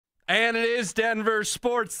And it is Denver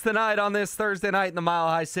Sports Tonight on this Thursday night in the Mile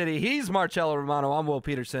High City. He's Marcello Romano. I'm Will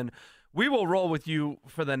Peterson. We will roll with you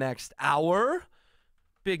for the next hour.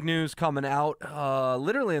 Big news coming out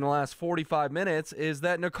literally in the last 45 minutes is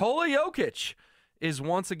that Nikola Jokic is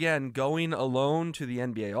once again going alone to the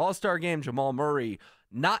NBA All-Star Game. Jamal Murray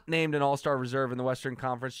not named an All-Star reserve in the Western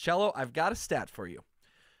Conference. Cello, I've got a stat for you.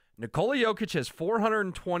 Nikola Jokic has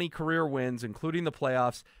 420 career wins, including the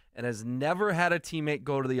playoffs, and has never had a teammate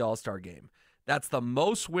go to the All-Star game. That's the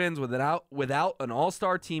most wins without an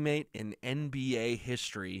All-Star teammate in NBA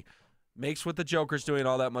history. Makes what the Joker's doing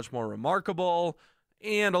all that much more remarkable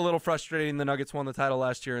and a little frustrating. The Nuggets won the title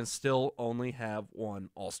last year and still only have one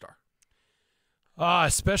All-Star.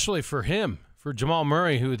 Especially for him, for Jamal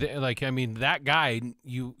Murray, who, that guy,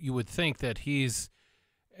 you would think that he's,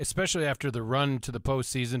 especially after the run to the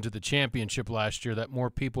postseason, to the championship last year, that more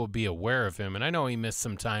people would be aware of him. And I know he missed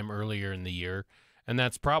some time earlier in the year, and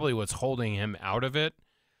that's probably what's holding him out of it.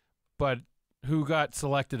 But who got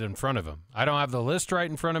selected in front of him? I don't have the list right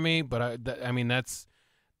in front of me, but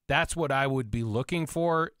that's what I would be looking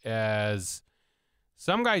for, as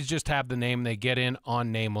some guys just have the name, they get in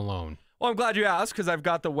on name alone. Well, I'm glad you asked, because I've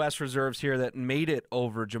got the West reserves here that made it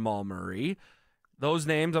over Jamal Murray. Those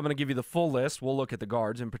names, I'm going to give you the full list. We'll look at the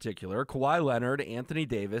guards in particular. Kawhi Leonard, Anthony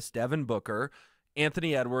Davis, Devin Booker,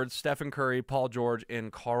 Anthony Edwards, Stephen Curry, Paul George,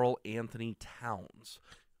 and Karl Anthony Towns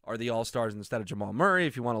are the All-Stars instead of Jamal Murray.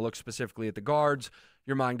 If you want to look specifically at the guards,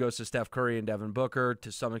 your mind goes to Steph Curry and Devin Booker,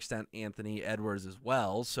 to some extent Anthony Edwards as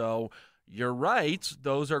well. So you're right.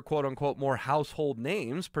 Those are quote-unquote more household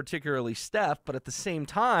names, particularly Steph. But at the same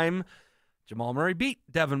time, Jamal Murray beat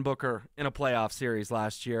Devin Booker in a playoff series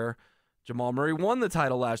last year. Jamal Murray won the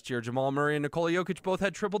title last year. Jamal Murray and Nikola Jokic both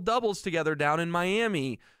had triple-doubles together down in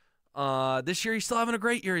Miami. This year he's still having a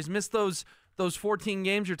great year. He's missed those 14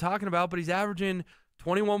 games you're talking about, but he's averaging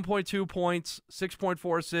 21.2 points,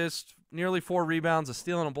 6.4 assists, nearly 4 rebounds, a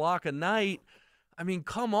steal and a block a night. I mean,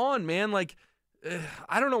 come on, man.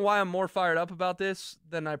 I don't know why I'm more fired up about this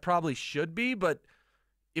than I probably should be, but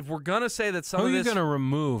if we're going to say that some of this... Who are you going to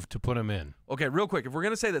remove to put him in? Okay, real quick. If we're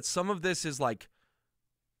going to say that some of this is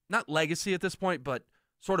not legacy at this point, but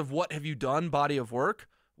sort of what have you done, body of work,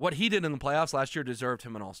 what he did in the playoffs last year deserved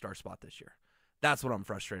him an All-Star spot this year. That's what I'm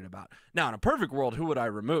frustrated about. Now, in a perfect world, who would I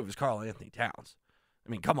remove is Karl Anthony Towns. I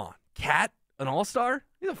mean, come on. Cat, an All-Star?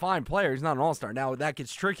 He's a fine player. He's not an All-Star. Now, that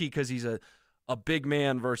gets tricky because he's a big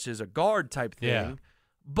man versus a guard type thing. Yeah.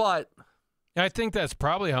 But I think that's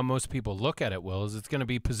probably how most people look at it, Will, is it's going to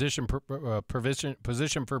be position for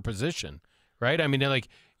position, right? I mean,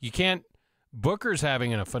 you can't – Booker's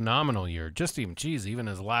having a phenomenal year. Even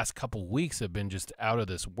his last couple weeks have been just out of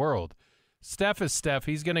this world. Steph is Steph.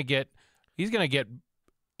 He's going to get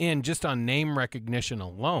in just on name recognition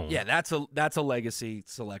alone. Yeah, that's a legacy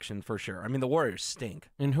selection for sure. I mean, the Warriors stink.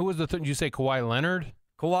 And who was the third? Did you say Kawhi Leonard?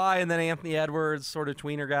 Kawhi and then Anthony Edwards, sort of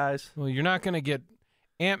tweener guys. Well, you're not going to get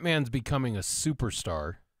Ant-Man's becoming a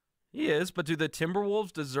superstar. He is, but do the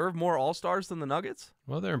Timberwolves deserve more All-Stars than the Nuggets?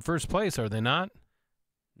 Well, they're in first place, are they not?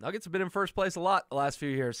 Nuggets have been in first place a lot the last few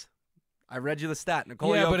years. I read you the stat.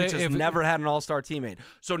 Nikola Jokic has never had an All-Star teammate.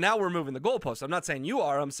 So now we're moving the goalposts. I'm not saying you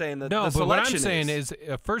are. I'm saying that the selection what I'm saying is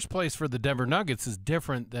first place for the Denver Nuggets is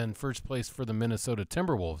different than first place for the Minnesota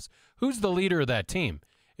Timberwolves. Who's the leader of that team?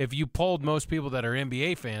 If you polled most people that are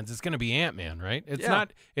NBA fans, it's going to be Ant-Man, right?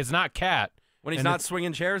 It's not Cat. When he's not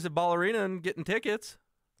swinging chairs at Ball Arena and getting tickets.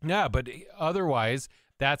 Yeah, but otherwise,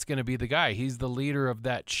 that's going to be the guy. He's the leader of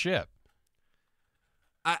that ship.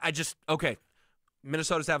 Okay,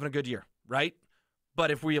 Minnesota's having a good year, right?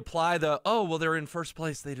 But if we apply they're in first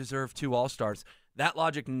place, they deserve 2 All-Stars, that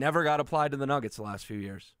logic never got applied to the Nuggets the last few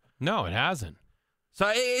years. No, it hasn't.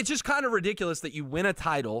 So it's just kind of ridiculous that you win a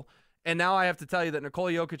title, and now I have to tell you that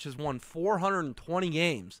Nikola Jokic has won 420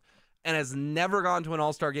 games and has never gone to an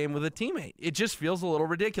All-Star game with a teammate. It just feels a little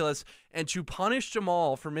ridiculous. And to punish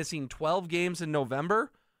Jamal for missing 12 games in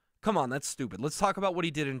November, come on, that's stupid. Let's talk about what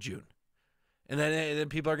he did in June. And then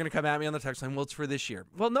people are going to come at me on the text line, well, it's for this year.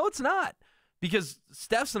 Well, no, it's not. Because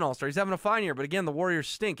Steph's an All-Star. He's having a fine year. But again, the Warriors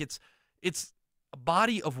stink. It's a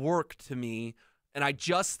body of work to me. And I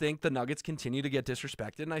just think the Nuggets continue to get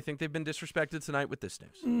disrespected. And I think they've been disrespected tonight with this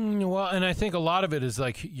news. Well, and I think a lot of it is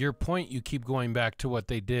your point, you keep going back to what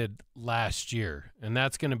they did last year. And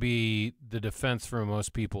that's going to be the defense for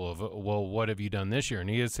most people of, well, what have you done this year? And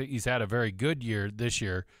he's had a very good year this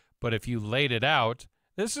year. But if you laid it out,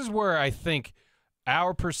 this is where I think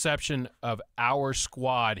our perception of our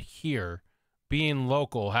squad here being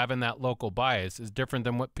local, having that local bias, is different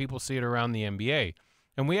than what people see it around the NBA.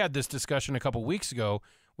 And we had this discussion a couple weeks ago,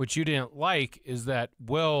 which you didn't like, is that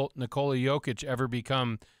will Nikola Jokic ever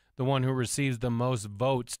become the one who receives the most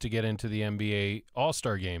votes to get into the NBA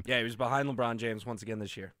All-Star game. Yeah, he was behind LeBron James once again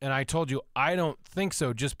this year. And I told you, I don't think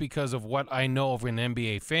so just because of what I know of an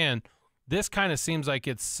NBA fan. This kind of seems like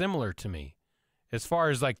it's similar to me as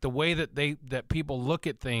far as like the way that people look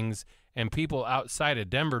at things and people outside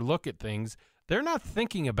of Denver look at things. They're not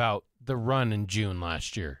thinking about the run in June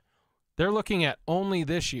last year. They're looking at only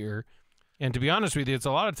this year. And to be honest with you, it's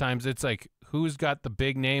a lot of times it's like who's got the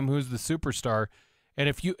big name, who's the superstar. And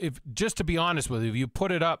if just to be honest with you, if you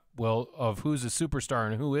put it up, well, of who's a superstar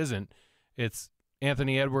and who isn't, it's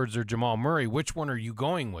Anthony Edwards or Jamal Murray. Which one are you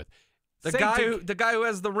going with? The guy who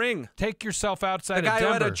has the ring. Take yourself outside of Denver. The guy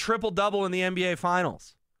who had a triple-double in the NBA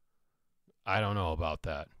Finals. I don't know about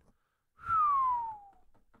that.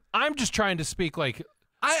 I'm just trying to speak like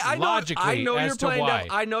logically as to why.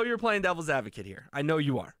 I know you're playing devil's advocate here. I know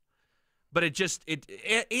you are. But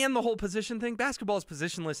and the whole position thing, basketball is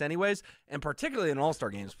positionless anyways, and particularly an All-Star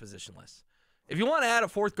game is positionless. If you want to add a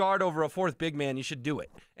fourth guard over a fourth big man, you should do it.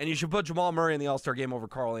 And you should put Jamal Murray in the All-Star game over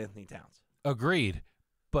Karl Anthony Towns. Agreed.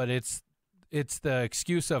 But it's the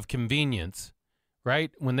excuse of convenience,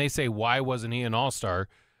 right? When they say, why wasn't he an all-star,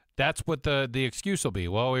 that's what the excuse will be.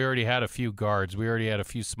 Well, we already had a few guards. We already had a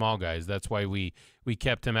few small guys. That's why we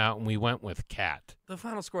kept him out and we went with Cat. The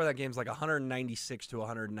final score of that game is like 196 to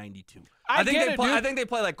 192. I think they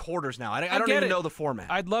play like quarters now. I don't even know the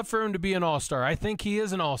format. I'd love for him to be an all-star. I think he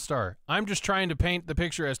is an all-star. I'm just trying to paint the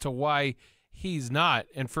picture as to why he's not.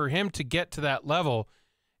 And for him to get to that level,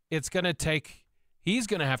 it's going to take – he's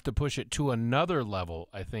going to have to push it to another level,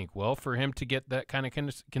 I think, for him to get that kind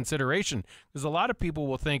of consideration. Because a lot of people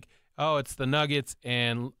will think, oh, it's the Nuggets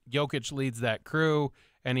and Jokic leads that crew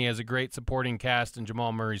and he has a great supporting cast and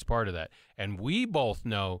Jamal Murray's part of that. And we both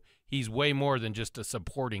know he's way more than just a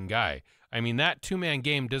supporting guy. I mean, that two-man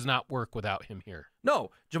game does not work without him here.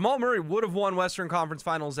 No, Jamal Murray would have won Western Conference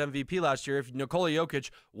Finals MVP last year if Nikola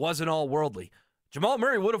Jokic wasn't all-worldly. Jamal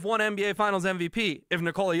Murray would have won NBA Finals MVP if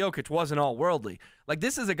Nikola Jokic wasn't all-worldly. Like,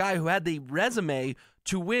 this is a guy who had the resume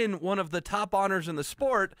to win one of the top honors in the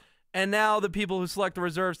sport, and now the people who select the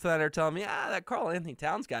reserves tonight are telling me, that Karl Anthony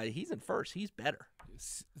Towns guy, he's in first. He's better.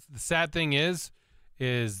 The sad thing is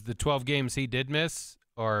the 12 games he did miss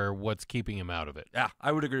are what's keeping him out of it. Yeah,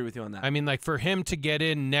 I would agree with you on that. I mean, like, for him to get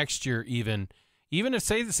in next year even if,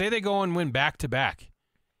 say they go and win back-to-back,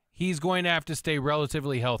 he's going to have to stay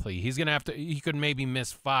relatively healthy. He's going to have to. He could maybe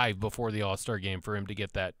miss 5 before the All-Star game for him to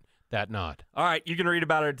get that nod. All right, you can read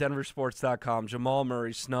about it at denversports.com. Jamal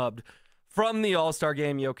Murray snubbed from the All-Star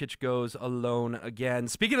game. Jokic goes alone again.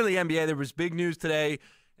 Speaking of the NBA, there was big news today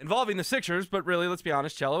involving the Sixers, but really, let's be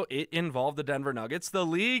honest, Cello, it involved the Denver Nuggets. The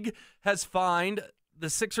league has fined the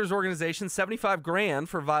Sixers organization $75,000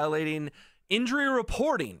 for violating injury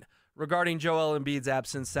reporting regarding Joel Embiid's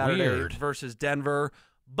absence Saturday versus Denver.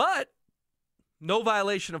 But no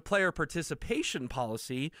violation of player participation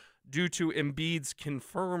policy due to Embiid's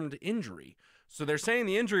confirmed injury. So they're saying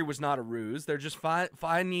the injury was not a ruse. They're just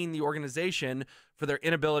fining the organization for their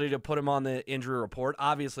inability to put him on the injury report.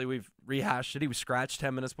 Obviously, we've rehashed it. He was scratched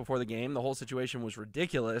 10 minutes before the game. The whole situation was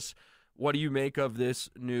ridiculous. What do you make of this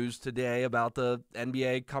news today about the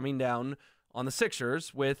NBA coming down on the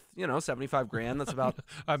Sixers with, $75,000? That's about.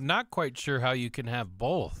 I'm not quite sure how you can have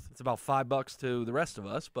both. It's about $5 to the rest of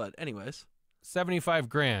us, but anyways,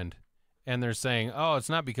 $75,000, and they're saying, oh, it's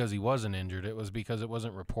not because he wasn't injured; it was because it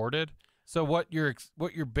wasn't reported. So what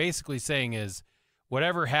you're basically saying is,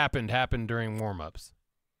 whatever happened during warmups.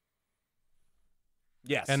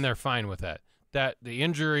 Yes, and they're fine with that. That the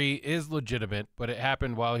injury is legitimate, but it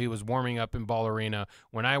happened while he was warming up in Ball Arena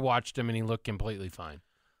when I watched him, and he looked completely fine.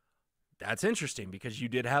 That's interesting because you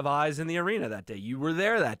did have eyes in the arena that day. You were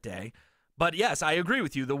there that day. But yes, I agree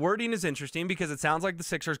with you. The wording is interesting because it sounds like the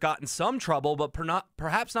Sixers got in some trouble, but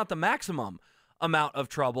perhaps not the maximum amount of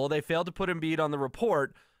trouble. They failed to put Embiid on the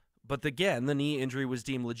report, but again, the knee injury was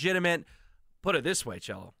deemed legitimate. Put it this way,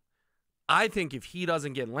 Cello. I think if he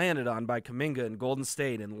doesn't get landed on by Kuminga and Golden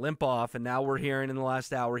State and limp off, and now we're hearing in the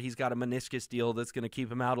last hour he's got a meniscus deal that's going to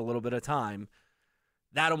keep him out a little bit of time,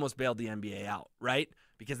 that almost bailed the NBA out, right?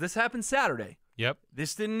 Because this happened Saturday. Yep.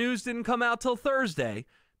 This news didn't come out till Thursday.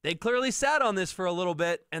 They clearly sat on this for a little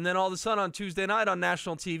bit, and then all of a sudden on Tuesday night on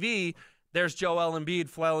national TV, there's Joel Embiid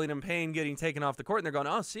flailing in pain, getting taken off the court, and they're going,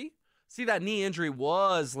 oh, see, that knee injury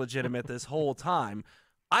was legitimate this whole time.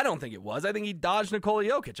 I don't think it was. I think he dodged Nikola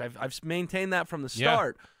Jokic. I've maintained that from the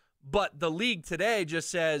start. Yeah. But the league today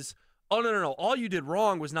just says, oh, no. All you did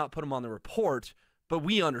wrong was not put him on the report, but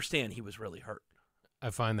we understand he was really hurt.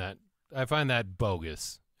 I find that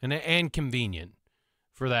bogus and convenient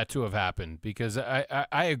for that to have happened, because I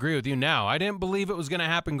agree with you now. I didn't believe it was going to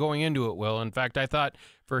happen going into it, Will. In fact, I thought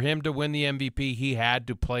for him to win the MVP, he had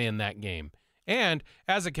to play in that game. And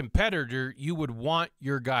as a competitor, you would want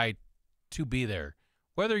your guy to be there,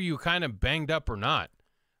 whether you kind of banged up or not.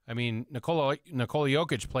 I mean, Nikola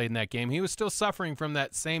Jokic played in that game. He was still suffering from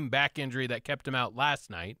that same back injury that kept him out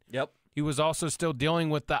last night. Yep. He was also still dealing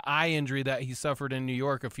with the eye injury that he suffered in New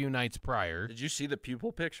York a few nights prior. Did you see the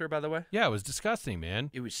pupil picture, by the way? Yeah, it was disgusting, man.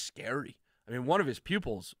 It was scary. I mean, one of his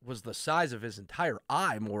pupils was the size of his entire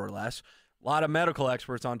eye, more or less. A lot of medical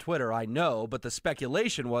experts on Twitter, I know, but the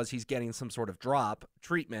speculation was he's getting some sort of drop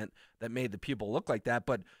treatment that made the pupil look like that.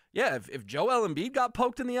 But, yeah, if Joel Embiid got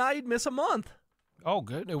poked in the eye, he'd miss a month. Oh,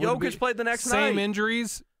 good. Jokic played the next night. Same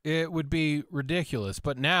injuries, it would be ridiculous.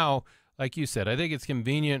 But now, like you said, I think it's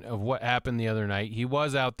convenient of what happened the other night. He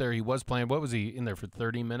was out there. He was playing. What was he in there for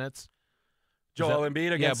 30 minutes? Joel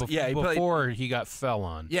Embiid against before he got fell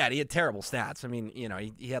on. Yeah, he had terrible stats. I mean, you know,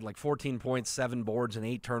 he had like 14 points, 7 boards, and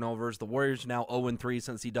 8 turnovers. The Warriors are now 0-3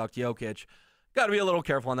 since he ducked Jokic. Got to be a little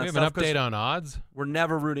careful on that stuff. We have an update on odds? We're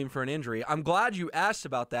never rooting for an injury. I'm glad you asked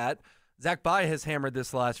about that. Zach Bai has hammered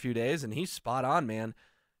this the last few days, and he's spot on, man.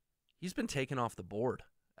 He's been taken off the board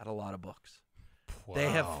at a lot of books. Wow. They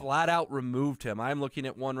have flat out removed him. I'm looking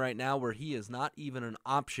at one right now where he is not even an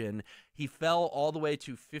option. He fell all the way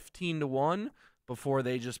to 15-1 before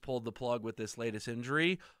they just pulled the plug with this latest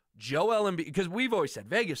injury. Joel Embiid, because we've always said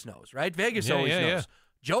Vegas knows, right? Vegas always knows. Yeah.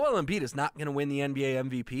 Joel Embiid is not going to win the NBA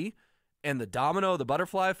MVP, and the domino, the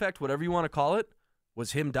butterfly effect, whatever you want to call it,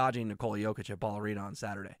 was him dodging Nikola Jokic at Ball Arena on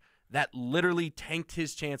Saturday. That literally tanked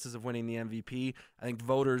his chances of winning the MVP. I think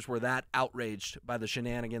voters were that outraged by the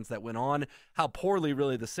shenanigans that went on, how poorly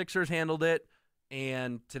really the Sixers handled it,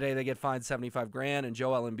 and today they get fined $75,000, and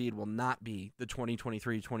Joel Embiid will not be the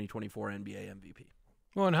 2023-2024 NBA MVP.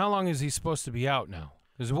 Well, and how long is he supposed to be out now?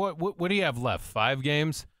 Because what do you have left, 5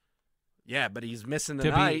 games? Yeah, but he's missing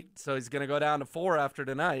tonight, so he's going to go down to 4 after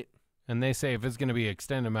tonight. And they say if it's going to be an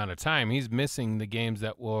extended amount of time, he's missing the games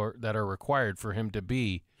that are required for him to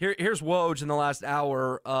be. Here's Woj in the last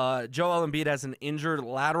hour. Joel Embiid has an injured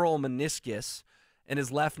lateral meniscus in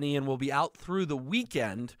his left knee and will be out through the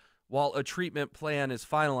weekend while a treatment plan is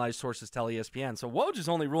finalized, sources tell ESPN. So Woj is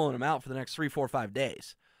only ruling him out for the next 3, 4, 5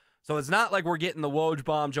 days. So it's not like we're getting the Woj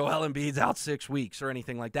bomb, Joel Embiid's out 6 weeks or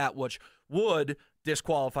anything like that, which would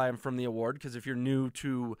disqualify him from the award, because if you're new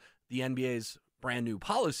to the NBA's brand new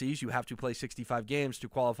policies, you have to play 65 games to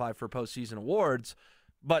qualify for postseason awards.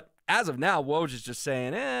 But as of now, Woj is just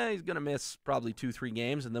saying, he's going to miss probably 2-3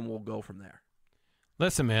 games, and then we'll go from there.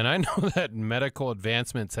 Listen, man, I know that medical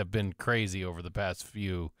advancements have been crazy over the past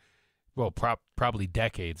few, probably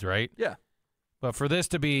decades, right? Yeah. But for this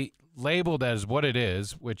to be labeled as what it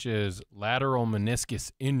is, which is lateral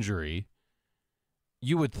meniscus injury,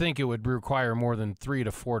 you would think it would require more than 3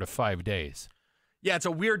 to 4 to 5 days. Yeah, it's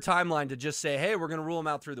a weird timeline to just say, hey, we're going to rule him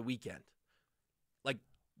out through the weekend. Like,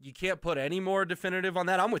 you can't put any more definitive on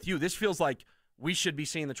that. I'm with you. This feels like we should be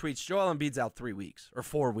seeing the tweets, Joel Embiid's out 3 weeks or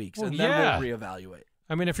 4 weeks, and then we'll reevaluate.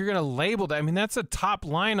 I mean, if you're going to label that, I mean, that's a top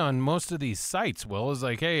line on most of these sites, Will, is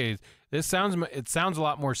like, hey, it sounds a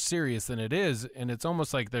lot more serious than it is, and it's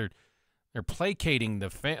almost like they're placating the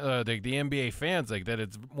NBA fans, like that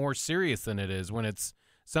it's more serious than it is, when it's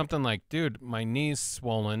something like, dude, my knee's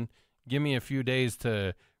swollen, give me a few days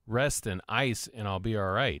to rest and ice, and I'll be all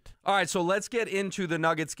right. All right, so let's get into the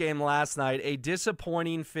Nuggets game last night. A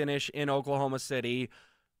disappointing finish in Oklahoma City.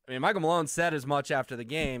 I mean, Michael Malone said as much after the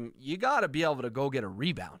game. You got to be able to go get a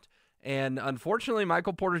rebound. And unfortunately,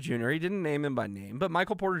 Michael Porter Jr., he didn't name him by name, but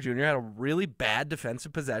Michael Porter Jr. had a really bad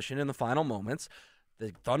defensive possession in the final moments.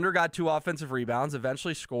 The Thunder got 2 offensive rebounds,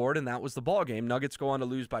 eventually scored, and that was the ball game. Nuggets go on to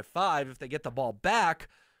lose by 5. If they get the ball back,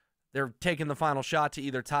 they're taking the final shot to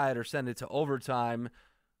either tie it or send it to overtime.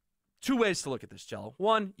 2 ways to look at this, Cello.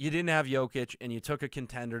 1, you didn't have Jokic, and you took a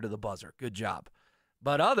contender to the buzzer. Good job.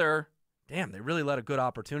 But other, damn, they really let a good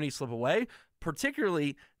opportunity slip away.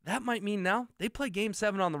 Particularly, that might mean now they play Game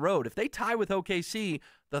 7 on the road. If they tie with OKC,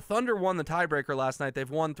 the Thunder won the tiebreaker last night. They've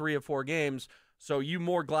won 3 of 4 games. So you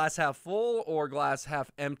more glass half full or glass half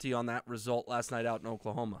empty on that result last night out in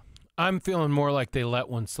Oklahoma? I'm feeling more like they let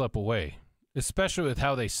one slip away, especially with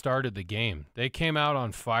how they started the game. They came out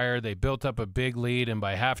on fire. They built up a big lead, and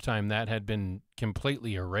by halftime, that had been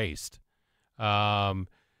completely erased.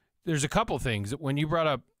 There's a couple things. When you brought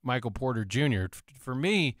up Michael Porter Jr., for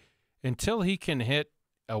me, until he can hit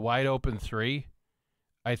a wide-open 3,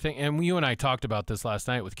 I think, and you and I talked about this last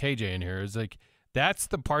night with KJ in here, is like that's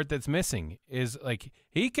the part that's missing, is like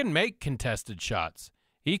he can make contested shots.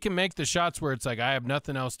 He can make the shots where it's like I have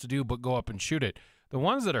nothing else to do but go up and shoot it. the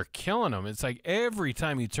ones that are killing him, it's like every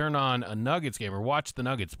time you turn on a Nuggets game or watch the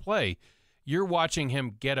Nuggets play, you're watching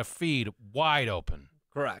him get a feed wide open.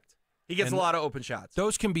 Correct. He gets a lot of open shots.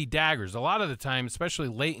 Those can be daggers a lot of the time, especially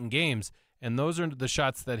late in games, and those are the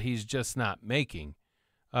shots that he's just not making.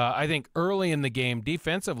 I think early in the game,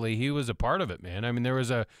 defensively, he was a part of it, man. I mean, there was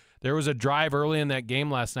a drive early in that game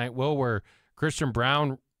last night, Will, where Christian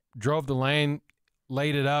Braun drove the lane,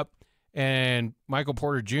 laid it up, and Michael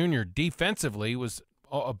Porter Jr. defensively was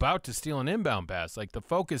about to steal an inbound pass. Like, the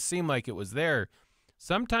focus seemed like it was there.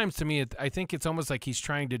 Sometimes, to me, I think it's almost like he's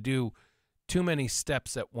trying to do too many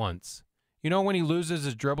steps at once. You know, when he loses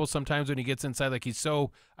his dribble, sometimes when he gets inside, like he's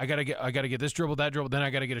so, I gotta get this dribble, that dribble, then I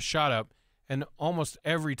gotta get a shot up, and almost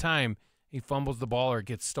every time he fumbles the ball or it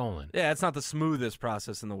gets stolen. Yeah, it's not the smoothest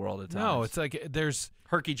process in the world at times. No, it's like there's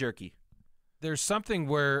herky-jerky. There's something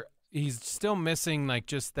where he's still missing like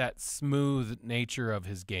just that smooth nature of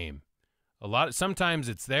his game. Sometimes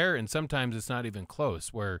it's there, and sometimes it's not even close,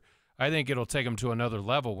 where I think it'll take him to another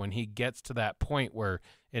level when he gets to that point where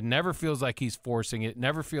it never feels like he's forcing it,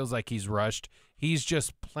 never feels like he's rushed. He's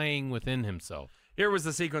just playing within himself. Here was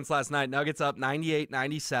the sequence last night. Nuggets up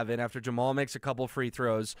 98-97 after Jamal makes a couple free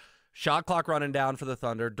throws. Shot clock running down for the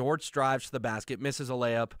Thunder. Dort drives to the basket, misses a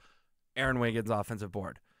layup. Aaron Wiggins offensive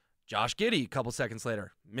board. Josh Giddey, a couple seconds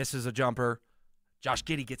later, misses a jumper. Josh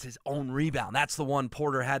Giddey gets his own rebound. That's the one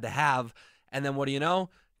Porter had to have. And then what do you know?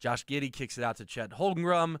 Josh Giddey kicks it out to Chet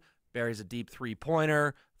Holmgren, buries a deep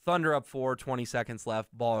three-pointer. Thunder up 4, 20 seconds left,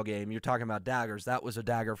 ball game. You're talking about daggers. That was a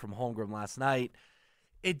dagger from Holmgren last night.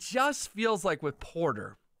 It just feels like with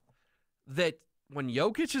Porter that when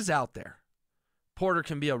Jokic is out there, Porter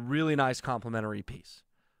can be a really nice complementary piece.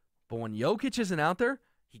 But when Jokic isn't out there,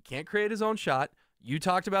 he can't create his own shot. You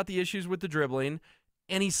talked about the issues with the dribbling,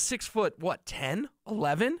 and he's 6 foot, 10,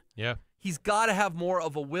 11? Yeah. He's got to have more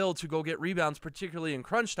of a will to go get rebounds, particularly in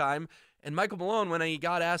crunch time. And Michael Malone, when he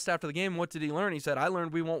got asked after the game, what did he learn? He said, I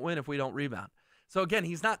learned we won't win if we don't rebound. So, again,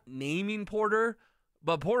 he's not naming Porter,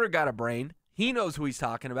 but Porter got a brain. He knows who he's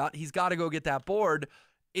talking about. He's got to go get that board.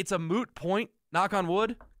 It's a moot point, knock on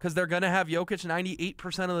wood, because they're going to have Jokic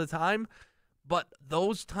 98% of the time. But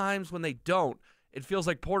those times when they don't, it feels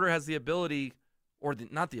like Porter has the ability, or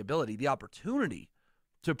not the ability, the opportunity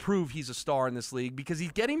to prove he's a star in this league because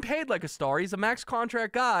he's getting paid like a star. He's a max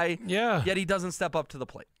contract guy, yet he doesn't step up to the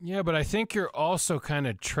plate. Yeah, but I think you're also kind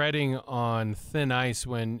of treading on thin ice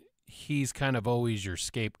when he's kind of always your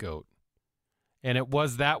scapegoat. And it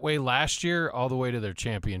was that way last year all the way to their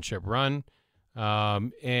championship run.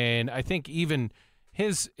 And I think even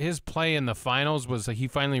his play in the finals was he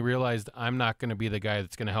finally realized I'm not going to be the guy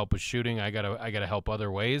that's going to help with shooting. I gotta help other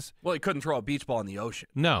ways. Well, he couldn't throw a beach ball in the ocean.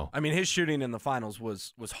 No, I mean his shooting in the finals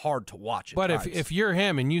was hard to watch. But if you're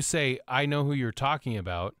him and you say I know who you're talking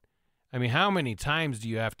about, I mean how many times do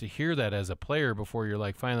you have to hear that as a player before you're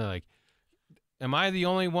like finally like, am I the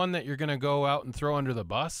only one that you're going to go out and throw under the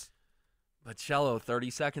bus? But Cello, 30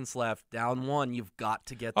 seconds left, down 1. You've got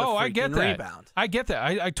to get the I get that. rebound. I get that.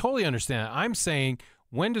 I totally understand that. I'm saying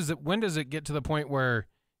when does it get to the point where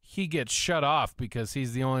he gets shut off because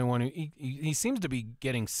he's the only one who he seems to be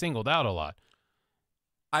getting singled out a lot.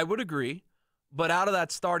 I would agree, but out of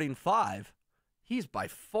that starting 5, he's by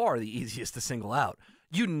far the easiest to single out.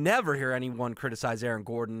 You never hear anyone criticize Aaron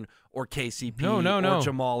Gordon or KCP or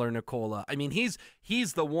Jamal or Nikola. I mean,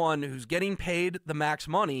 he's the one who's getting paid the max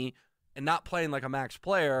money and not playing like a max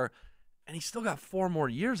player, and he's still got 4 more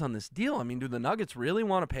years on this deal. I mean, do the Nuggets really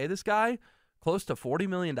want to pay this guy close to $40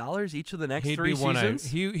 million each of the next 3 seasons?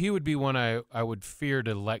 He would be one I would fear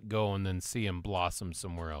to let go and then see him blossom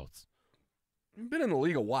somewhere else. He's been in the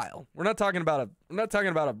league a while. We're not talking about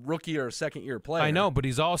a rookie or a second-year player. I know, but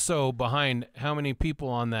he's also behind how many people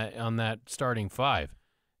on that starting 5?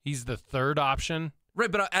 He's the 3rd option. Right,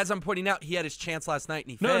 but as I'm pointing out, he had his chance last night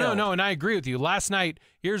and he failed. No, and I agree with you. Last night,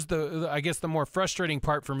 here's I guess the more frustrating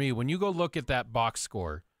part for me. When you go look at that box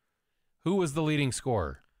score, who was the leading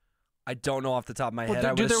scorer? I don't know off the top of my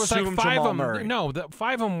head. There was like 5 Jamal of them. Murray. No,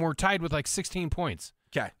 5 of them were tied with like 16 points.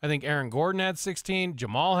 Okay. I think Aaron Gordon had 16.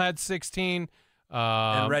 Jamal had 16.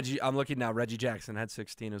 And Reggie, I'm looking now, Reggie Jackson had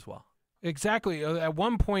 16 as well. Exactly. At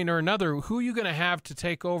one point or another, who are you going to have to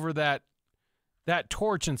take over that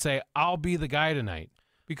torch and say, I'll be the guy tonight?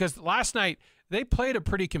 Because last night they played a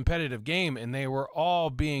pretty competitive game, and they were all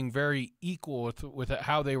being very equal with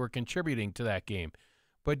how they were contributing to that game.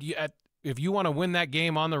 But if you want to win that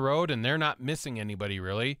game on the road, and they're not missing anybody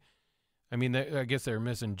really, I mean, I guess they're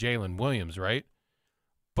missing Jalen Williams, right?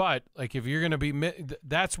 But like if you're going to be,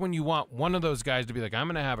 that's when you want one of those guys to be like, I'm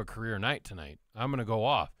going to have a career night tonight. I'm going to go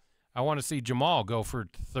off. I want to see Jamal go for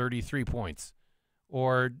 33 points,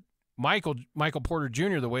 or Michael Porter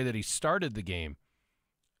Jr., the way that he started the game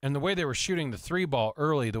and the way they were shooting the 3-ball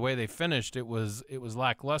early, the way they finished, it was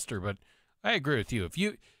lackluster. But I agree with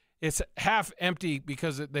you. It's half empty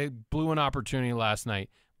because they blew an opportunity last night.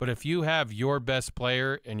 But if you have your best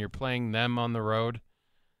player and you're playing them on the road,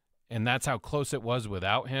 and that's how close it was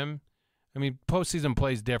without him, I mean, postseason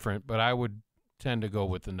plays different, but I would tend to go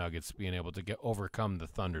with the Nuggets being able to overcome the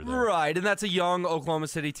Thunder there. Right, and that's a young Oklahoma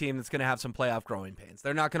City team that's going to have some playoff growing pains.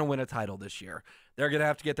 They're not going to win a title this year. They're going to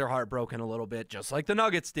have to get their heart broken a little bit, just like the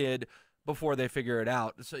Nuggets did before they figure it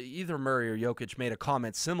out. So either Murray or Jokic made a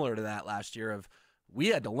comment similar to that last year of, we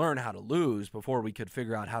had to learn how to lose before we could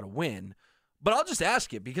figure out how to win. But I'll just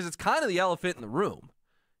ask you, because it's kind of the elephant in the room.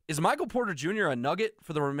 Is Michael Porter Jr. a Nugget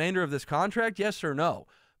for the remainder of this contract, yes or no?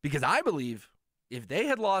 Because I believe if they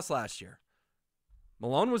had lost last year,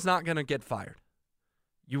 Malone was not going to get fired.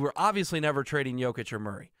 You were obviously never trading Jokic or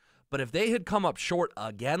Murray. But if they had come up short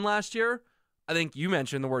again last year, I think you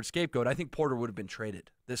mentioned the word scapegoat. I think Porter would have been traded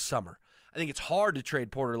this summer. I think it's hard to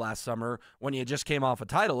trade Porter last summer when you just came off a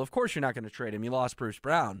title. Of course you're not going to trade him. You lost Bruce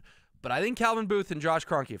Brown. But I think Calvin Booth and Josh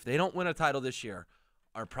Kroenke, if they don't win a title this year,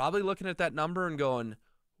 are probably looking at that number and going,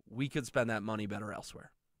 we could spend that money better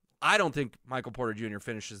elsewhere. I don't think Michael Porter Jr.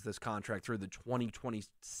 finishes this contract through the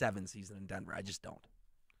 2027 season in Denver. I just don't.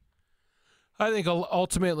 I think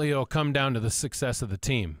ultimately it'll come down to the success of the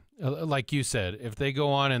team. Like you said, if they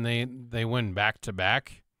go on and they win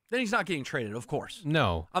back-to-back, then he's not getting traded, of course.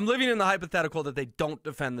 No. I'm living in the hypothetical that they don't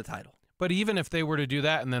defend the title. But even if they were to do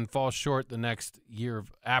that and then fall short the next year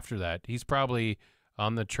after that, he's probably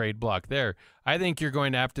on the trade block there. I think you're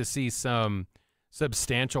going to have to see some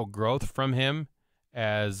substantial growth from him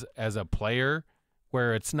as a player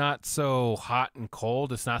where it's not so hot and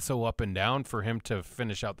cold, it's not so up and down for him to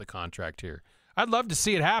finish out the contract here. I'd love to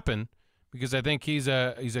see it happen because I think he's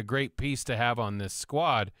a great piece to have on this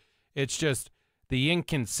squad. It's just the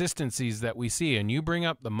inconsistencies that we see, and you bring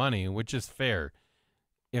up the money, which is fair.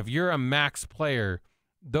 If you're a max player,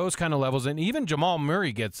 those kind of levels, and even Jamal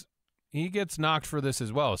Murray gets knocked for this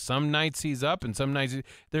as well. Some nights he's up, and some nights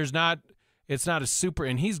it's not a super,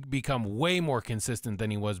 and he's become way more consistent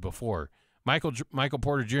than he was before. Michael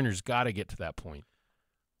Porter Jr.'s got to get to that point.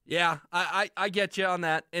 Yeah, I get you on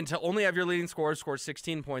that. And to only have your leading scorer score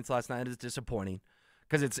 16 points last night is disappointing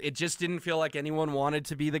because it just didn't feel like anyone wanted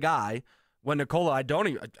to be the guy. When Nikola, I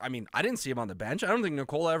didn't see him on the bench. I don't think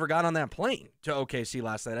Nikola ever got on that plane to OKC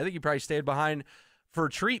last night. I think he probably stayed behind for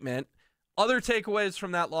treatment. Other takeaways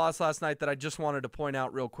from that loss last night that I just wanted to point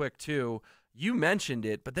out real quick, too. You mentioned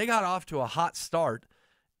it, but they got off to a hot start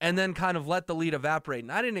and then kind of let the lead evaporate.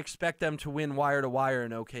 And I didn't expect them to win wire to wire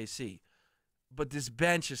in OKC. But this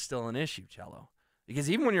bench is still an issue, Cello. Because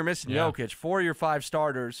even when you're missing Jokic, 4 of your 5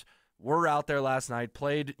 starters were out there last night,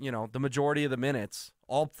 played, the majority of the minutes,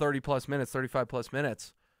 all 30-plus minutes, 35-plus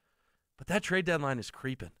minutes. But that trade deadline is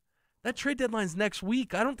creeping. That trade deadline's next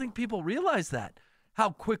week. I don't think people realize that, how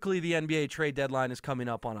quickly the NBA trade deadline is coming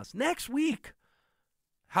up on us. Next week.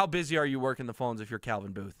 How busy are you working the phones if you're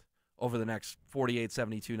Calvin Booth over the next 48,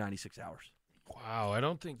 72, 96 hours? Wow, I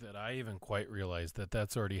don't think that I even quite realized that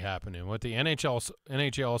that's already happening. What the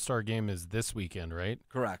NHL All-Star game is this weekend, right?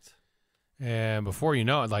 Correct. And before you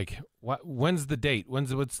know it, when's the date?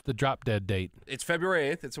 What's the drop-dead date? It's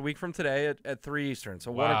February 8th. It's a week from today at 3 Eastern,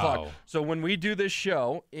 so 1 Wow. o'clock. So when we do this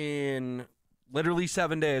show in literally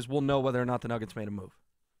 7 days, we'll know whether or not the Nuggets made a move.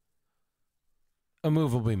 A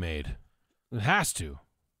move will be made. It has to.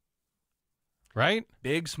 Right?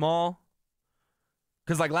 Big, small.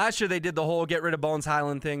 Because last year they did the whole get rid of Bones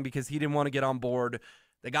Highland thing because he didn't want to get on board.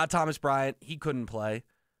 They got Thomas Bryant. He couldn't play.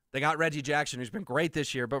 They got Reggie Jackson, who's been great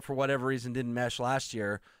this year, but for whatever reason didn't mesh last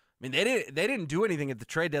year. I mean, they didn't do anything at the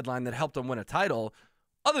trade deadline that helped them win a title,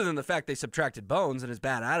 other than the fact they subtracted Bones and his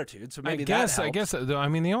bad attitude. So maybe that helped. I guess. I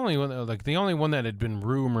mean, the only one that had been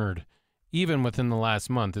rumored, even within the last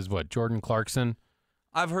month, is what, Jordan Clarkson.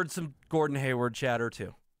 I've heard some Gordon Hayward chatter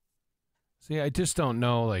too. See, I just don't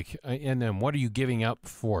know. And then what are you giving up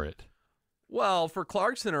for it? Well, for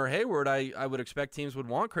Clarkson or Hayward, I would expect teams would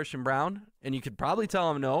want Christian Brown, and you could probably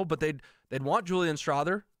tell them no, but they'd want Julian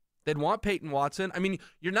Strawther. They'd want Peyton Watson. I mean,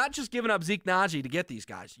 you're not just giving up Zeke Naji to get these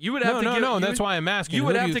guys. You would have No, that's why I'm asking. You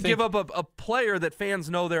would have to give up a player that fans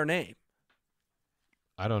know their name.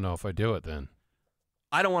 I don't know if I do it then.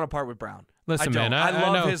 I don't want to part with Brown. Listen, man, I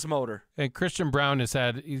love know. his motor. And Christian Brown he's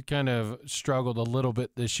kind of struggled a little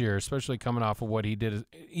bit this year, especially coming off of what he did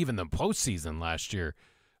even the postseason last year.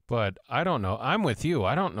 But I don't know. I'm with you.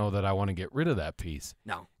 I don't know that I want to get rid of that piece.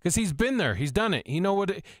 No. Because he's been there. He's done it. He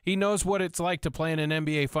knows what it's like to play in an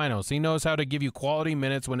NBA Finals. He knows how to give you quality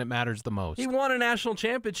minutes when it matters the most. He won a national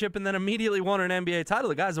championship and then immediately won an NBA title.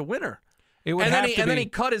 The guy's a winner. It would have to be. And then he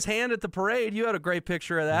cut his hand at the parade. You had a great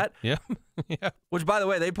picture of that. Yeah. Yeah. Which, by the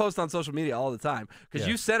way, they post on social media all the time. Because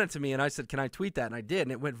Yeah. you sent it to me, and I said, can I tweet that? And I did,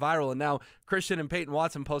 and it went viral. And now Christian and Peyton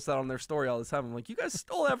Watson post that on their story all the time. I'm like, you guys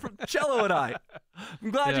stole that from Cello and I. I'm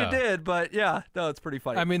glad Yeah. you did, but yeah, no, it's pretty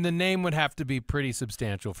funny. I mean, the name would have to be pretty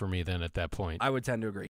substantial for me then at that point. I would tend to agree.